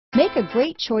Make a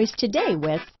great choice today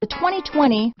with the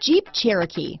 2020 Jeep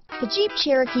Cherokee. The Jeep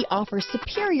Cherokee offers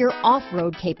superior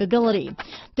off-road capability.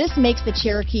 This makes the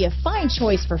Cherokee a fine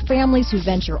choice for families who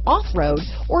venture off-road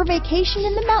or vacation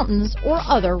in the mountains or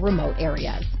other remote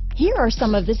areas. Here are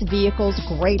some of this vehicle's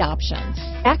great options: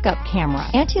 backup camera,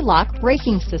 anti-lock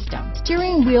braking system,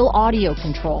 steering wheel audio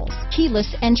controls,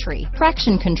 keyless entry,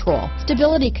 traction control,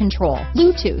 stability control,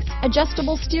 Bluetooth,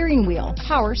 adjustable steering wheel,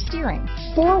 power steering,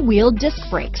 four-wheel disc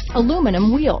brakes,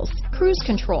 aluminum wheels, cruise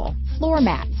control, floor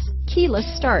mats, keyless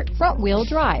start, front-wheel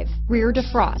drive, rear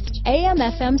defrost,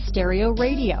 AM/FM stereo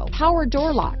radio, power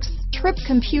door locks, trip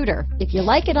computer. If you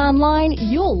like it online,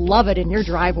 you'll love it in your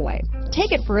driveway.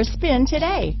 Take it for a spin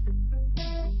today.